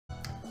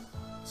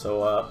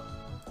So,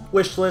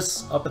 wish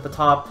list up at the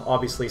top.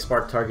 Obviously,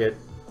 Spark target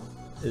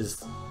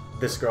is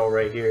this girl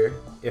right here.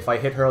 If I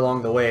hit her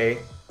along the way,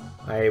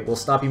 I will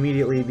stop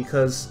immediately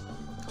because,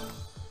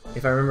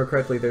 if I remember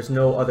correctly, there's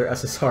no other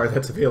SSR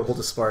that's available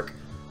to Spark.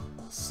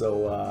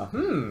 So,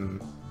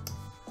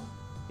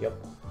 Yep.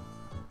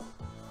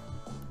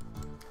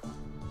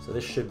 So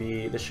this should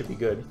be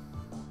good.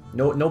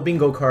 No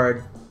bingo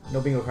card. No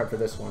bingo card for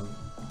this one.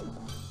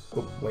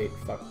 Oh, wait,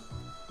 fuck.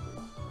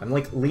 I'm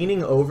like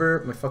leaning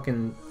over my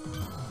fucking...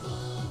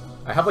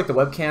 I have like the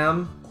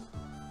webcam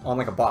on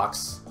like a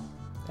box.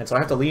 And so I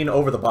have to lean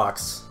over the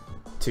box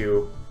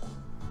to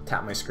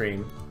tap my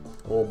screen.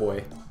 Oh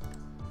boy.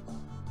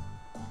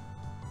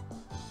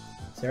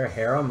 Is there a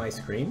hair on my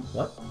screen?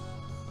 What?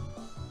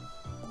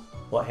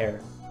 What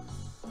hair?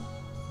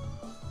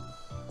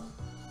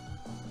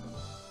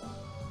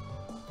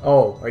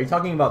 Oh, are you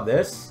talking about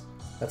this?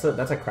 That's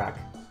a crack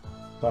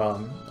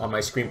on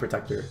my screen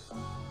protector.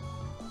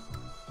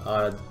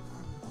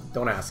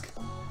 Don't ask.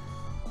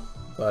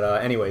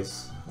 But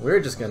anyways,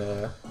 we're just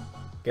gonna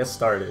get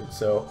started.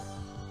 So,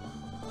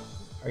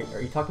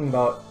 are you talking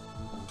about?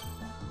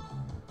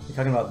 You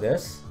talking about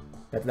this?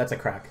 That's a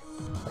crack.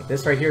 Like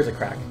this right here is a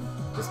crack.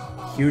 This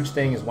huge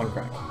thing is one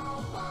crack.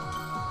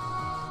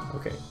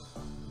 Okay.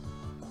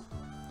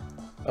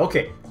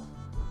 Okay.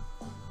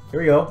 Here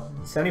we go.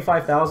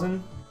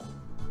 75,000.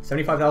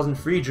 75,000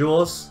 free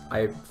jewels.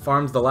 I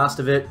farmed the last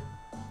of it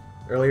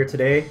earlier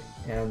today,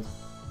 and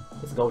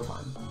it's go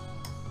time.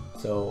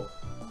 So,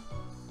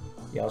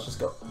 yeah, let's just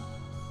go.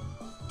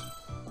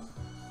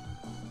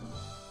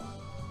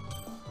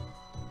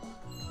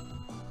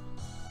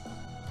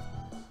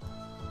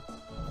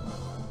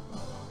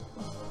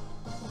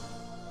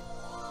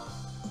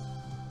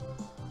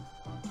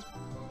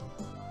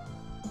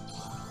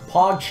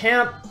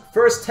 PogChamp,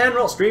 first 10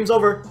 roll. Stream's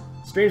over.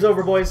 Stream's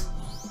over, boys.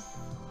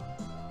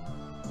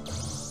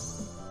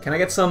 Can I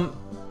get some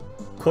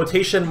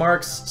quotation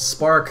marks,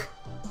 Spark,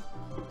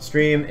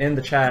 stream in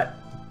the chat?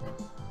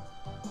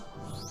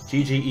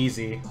 GG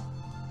easy.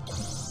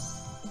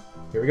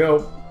 Here we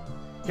go.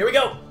 Here we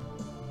go!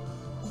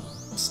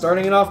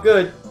 Starting it off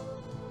good.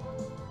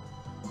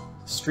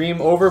 Stream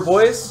over,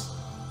 boys.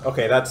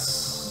 Okay,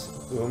 that's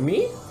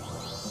Umi?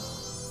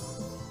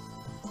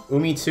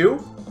 Umi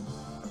 2?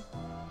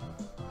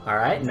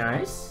 Alright,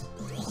 nice.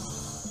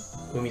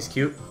 Umi's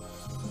cute.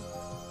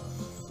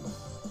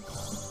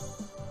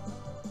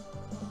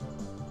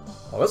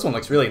 Oh, this one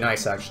looks really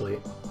nice, actually.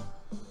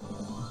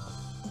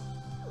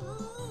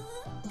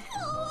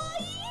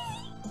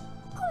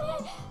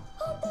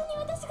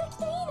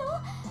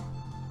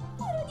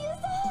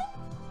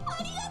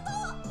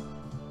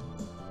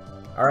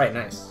 Alright,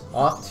 nice.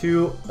 Off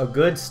to a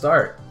good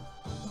start.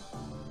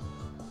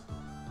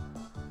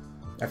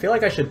 I feel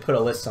like I should put a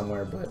list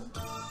somewhere, but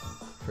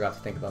I forgot to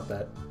think about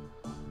that.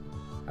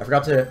 I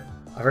forgot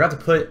to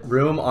put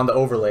room on the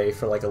overlay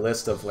for like a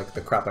list of like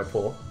the crap I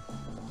pull.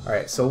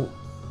 Alright, so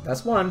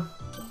that's one.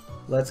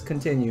 Let's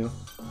continue.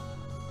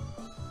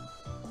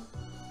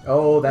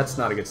 Oh, that's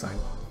not a good sign.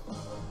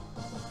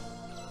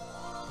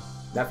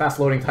 That fast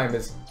loading time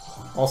is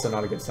also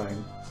not a good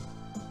sign.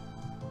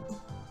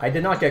 I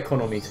did not get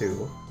Konomi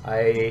 2.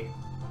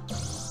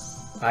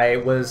 I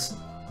was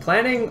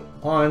planning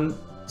on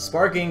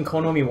sparking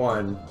Konomi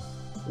 1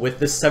 with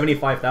this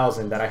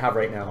 75,000 that I have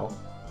right now.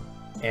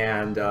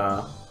 And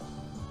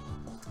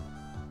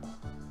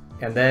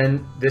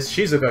then this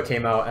Shizuka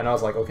came out, and I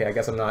was like, okay, I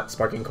guess I'm not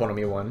sparking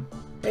Konomi 1.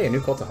 Hey, a new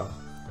Kotaha.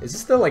 Is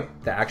this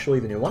actually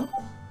the new one?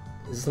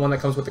 Is this the one that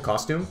comes with the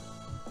costume?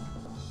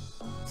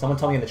 Someone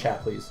tell me in the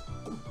chat, please.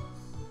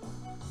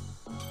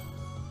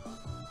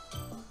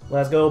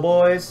 Let's go,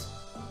 boys!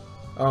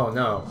 Oh,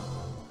 no.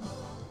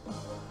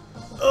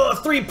 Oh,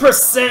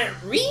 3%!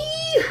 Ree!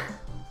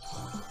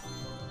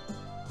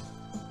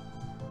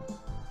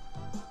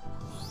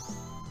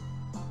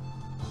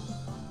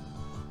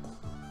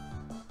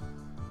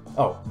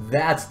 Oh,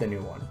 that's the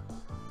new one.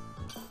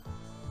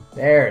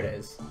 There it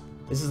is.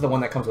 This is the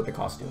one that comes with the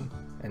costume.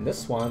 And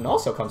this one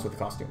also comes with the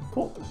costume.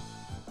 Cool.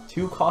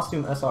 2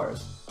 costume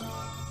SRs.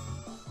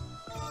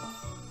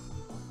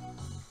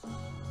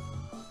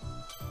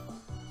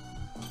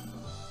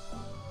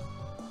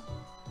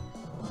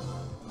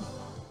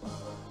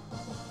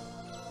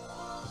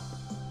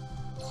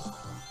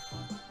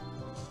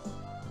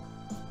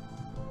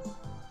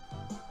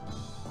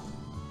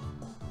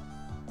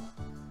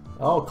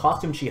 Oh,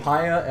 costume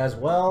Chihaya as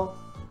well.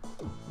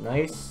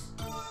 Nice.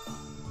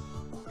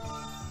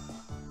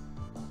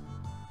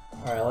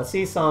 Alright, let's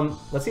see some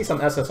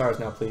SSRs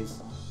now,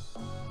 please.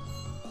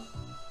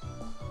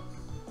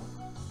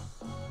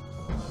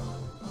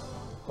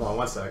 Hold on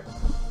one sec.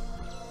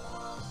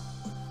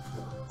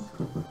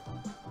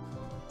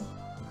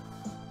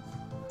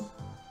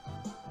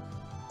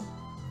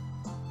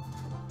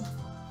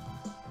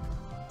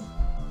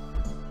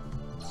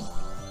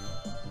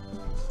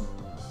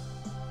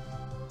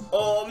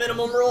 Oh,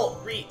 minimum roll.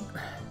 Read.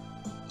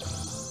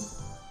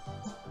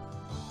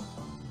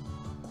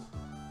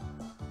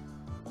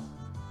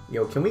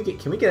 Yo, can we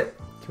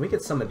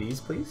get some of these,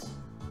 please?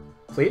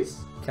 Please?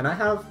 Can I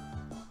have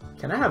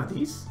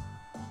these?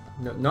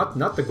 No,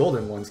 not the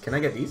golden ones. Can I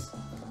get these?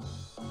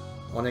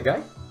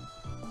 Onegai?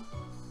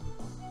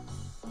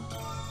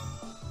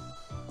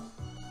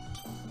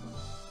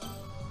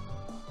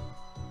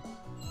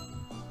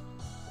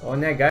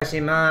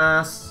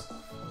 Onegashimasu.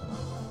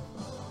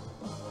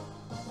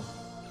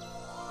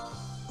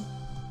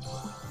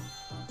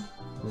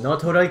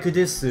 Not like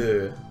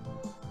desu.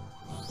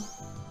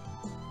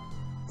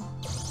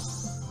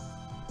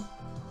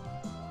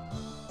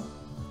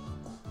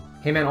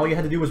 Hey man, all you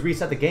had to do was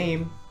reset the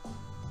game.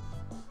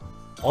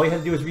 All you had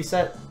to do was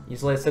reset. You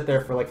just let it sit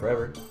there for like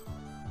forever.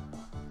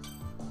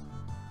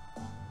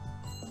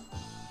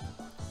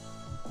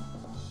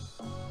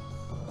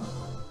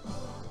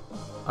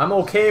 I'm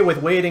okay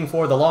with waiting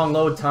for the long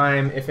load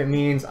time if it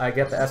means I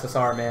get the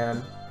SSR,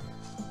 man.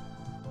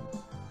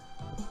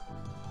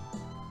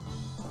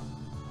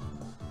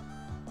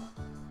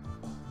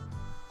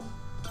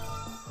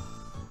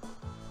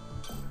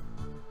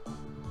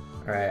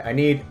 Alright,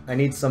 I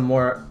need some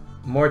more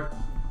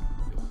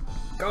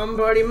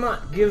Gambarima!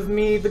 Give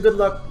me the good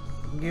luck.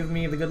 Give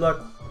me the good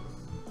luck.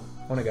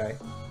 Onegai.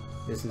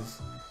 This is...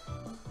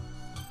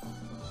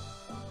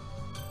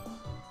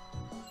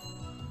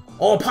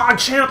 Oh,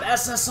 PogChamp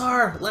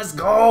SSR! Let's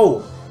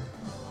go!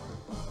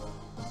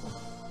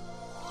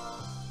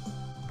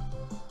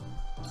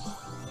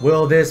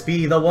 Will this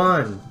be the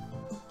one?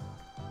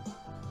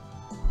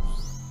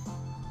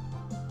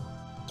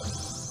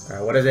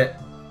 Alright, what is it?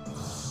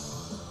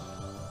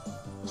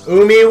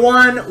 Umi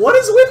won! What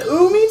is with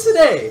Umi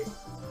today?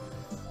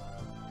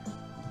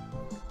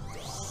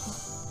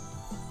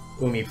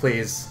 Umi,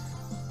 please.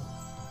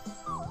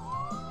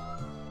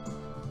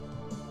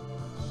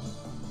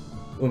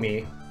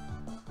 Umi.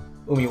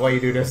 Umi, why you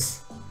do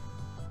this?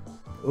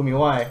 Umi,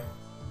 why?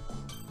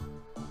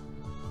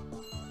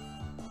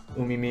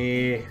 Umi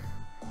me.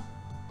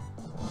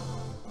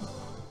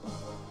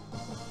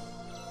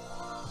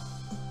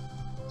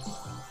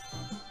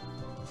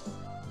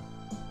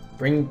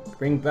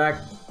 Bring back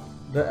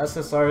the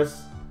SSRs,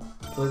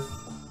 please.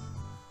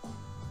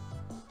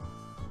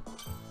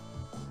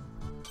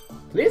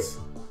 Please?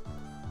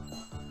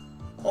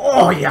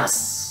 Oh,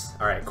 yes!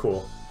 Alright,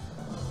 cool.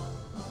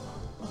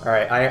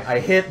 Alright, I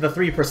hit the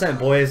 3%,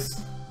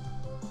 boys.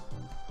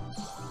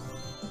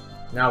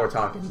 Now we're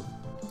talking.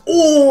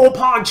 Oh,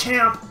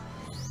 PogChamp!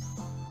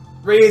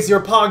 Raise your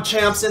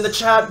PogChamps in the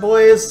chat,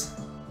 boys!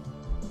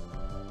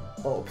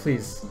 Oh,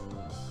 please.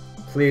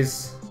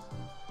 Please.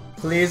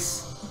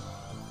 Please.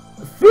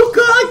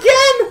 Fuka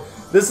again!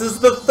 This is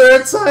the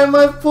third time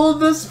I've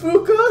pulled this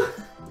Fuka!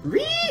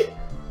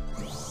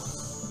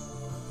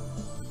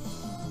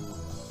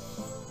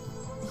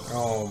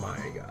 Oh my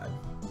god.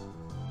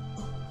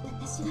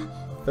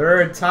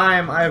 Third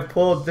time I've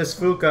pulled this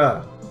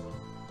Fuka!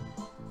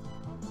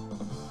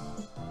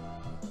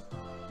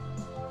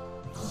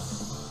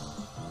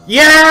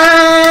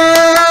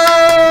 Yeah!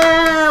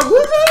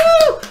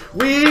 Woohoo!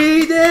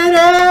 We did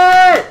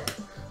it!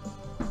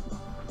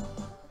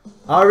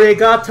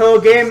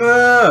 Arigato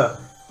gamer!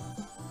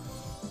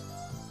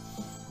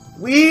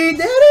 We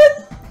did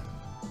it!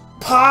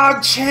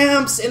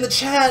 PogChamps in the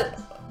chat!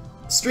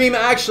 Stream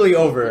actually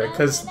over,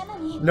 because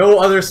no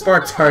other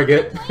spark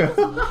target.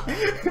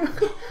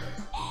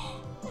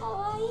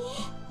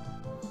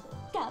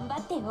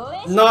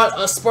 Not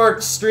a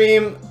spark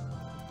stream.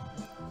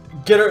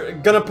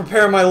 Gonna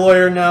prepare my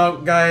lawyer now,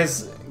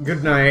 guys.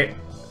 Good night.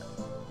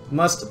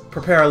 Must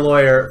prepare a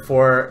lawyer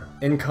for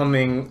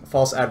incoming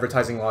false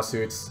advertising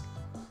lawsuits.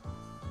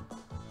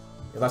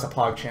 Yeah, that's a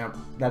PogChamp.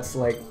 That's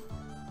like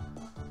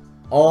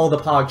all the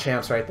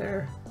PogChamps right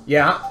there.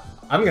 Yeah,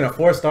 I'm gonna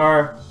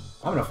 4-star.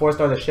 I'm gonna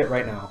 4-star this shit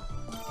right now.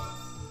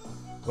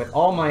 With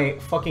all my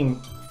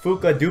fucking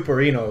Fuka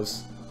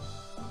Duperinos.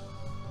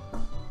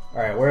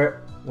 Alright,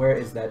 where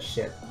is that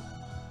shit?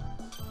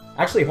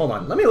 Actually, hold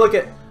on. Let me look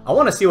at... I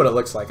want to see what it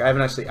looks like. I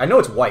haven't actually... I know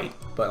it's white,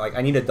 but like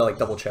I need to like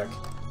double check.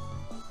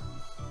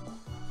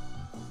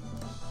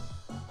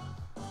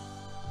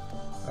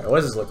 Alright, what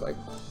does this look like?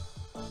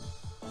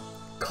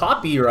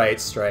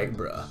 Copyright strike,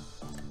 bruh.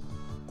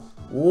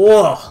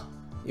 Whoa!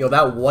 Yo,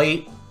 that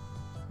white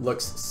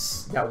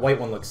looks... That white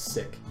one looks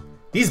sick.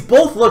 These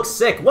both look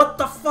sick! What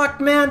the fuck,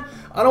 man?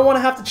 I don't want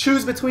to have to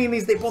choose between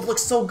these. They both look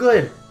so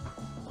good.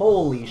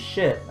 Holy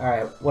shit.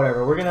 Alright,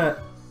 whatever. We're gonna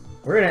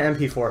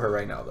MP4 her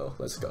right now, though.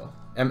 Let's go.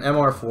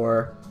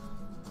 MR4.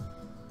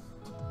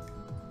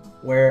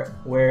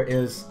 Where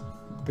is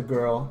the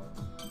girl?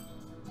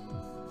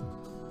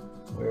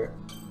 Where?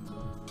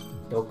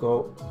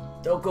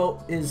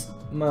 Doko is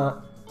my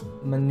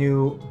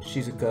new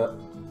Shizuka.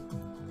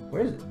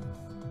 Where is it?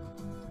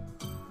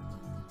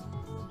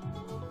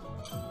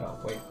 Oh,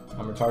 wait.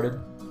 I'm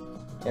retarded.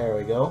 There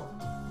we go.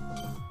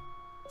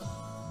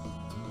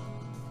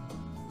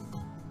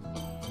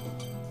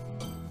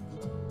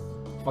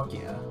 Fuck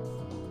yeah.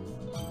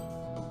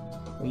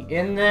 We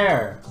in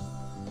there!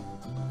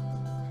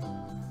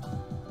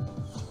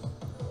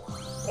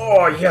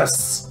 Oh,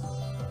 yes!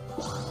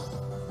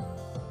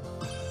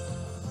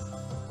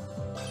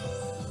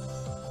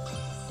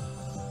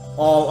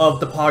 all of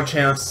the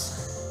PogChamps.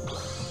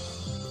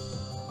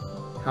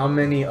 How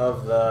many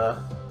of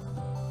the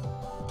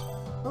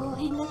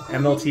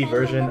MLT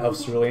version of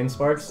Cerulean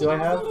Sparks do I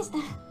have?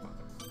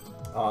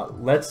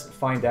 Let's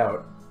find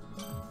out.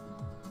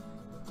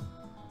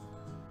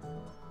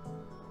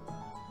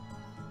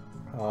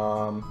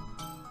 Um...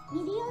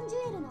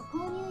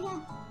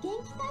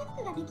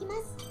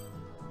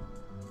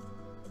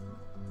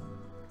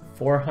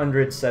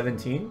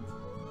 417.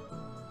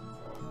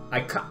 I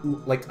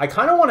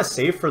kind of want to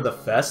save for the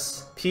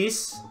Fess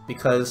piece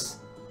because,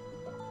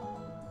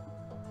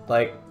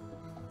 like,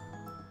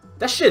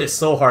 that shit is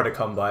so hard to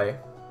come by.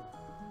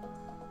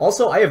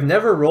 Also, I have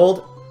never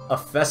rolled a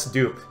Fess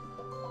dupe.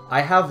 I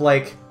have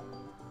like,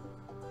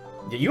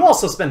 you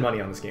also spend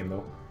money on this game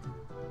though.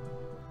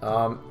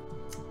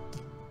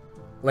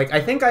 Like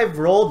I think I've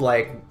rolled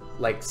like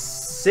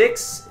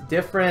 6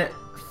 different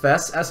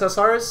Fess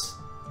SSRs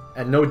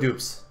and no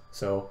dupes.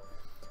 So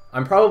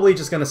I'm probably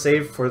just gonna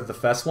save for the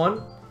Fess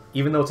one,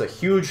 even though it's a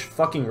huge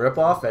fucking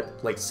ripoff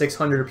at like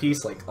 600 a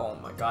piece. Like, oh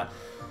my god,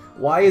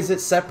 why is it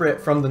separate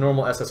from the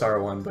normal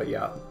SSR one? But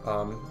yeah,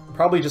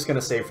 probably just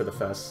gonna save for the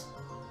Fess.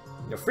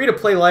 You know,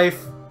 free-to-play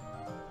life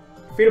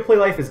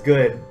is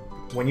good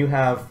when you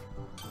have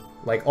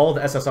like all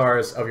the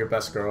SSRs of your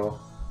best girl.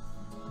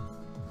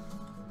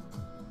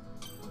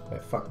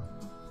 Wait, fuck.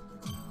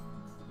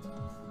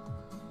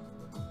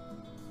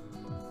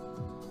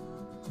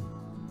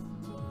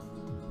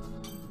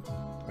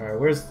 Alright,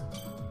 where's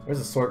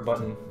the sort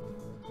button?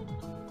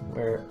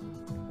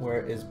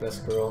 Where is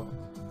best girl?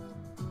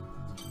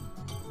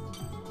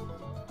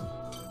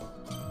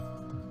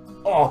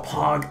 Oh,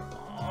 Pog!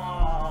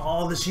 Oh,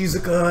 all the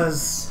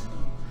Shizukas!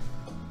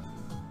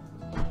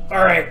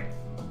 Alright.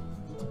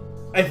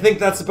 I think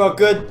that's about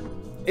good.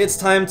 It's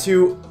time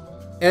to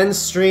end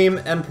stream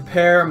and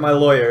prepare my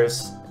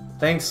lawyers.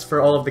 Thanks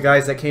for all of the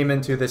guys that came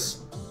into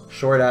this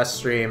short-ass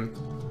stream.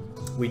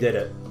 We did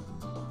it.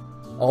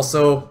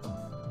 Also,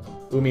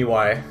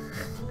 Umiwai.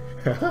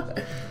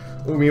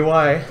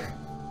 Umiwai.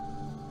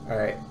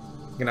 Alright.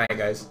 Good night,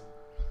 guys.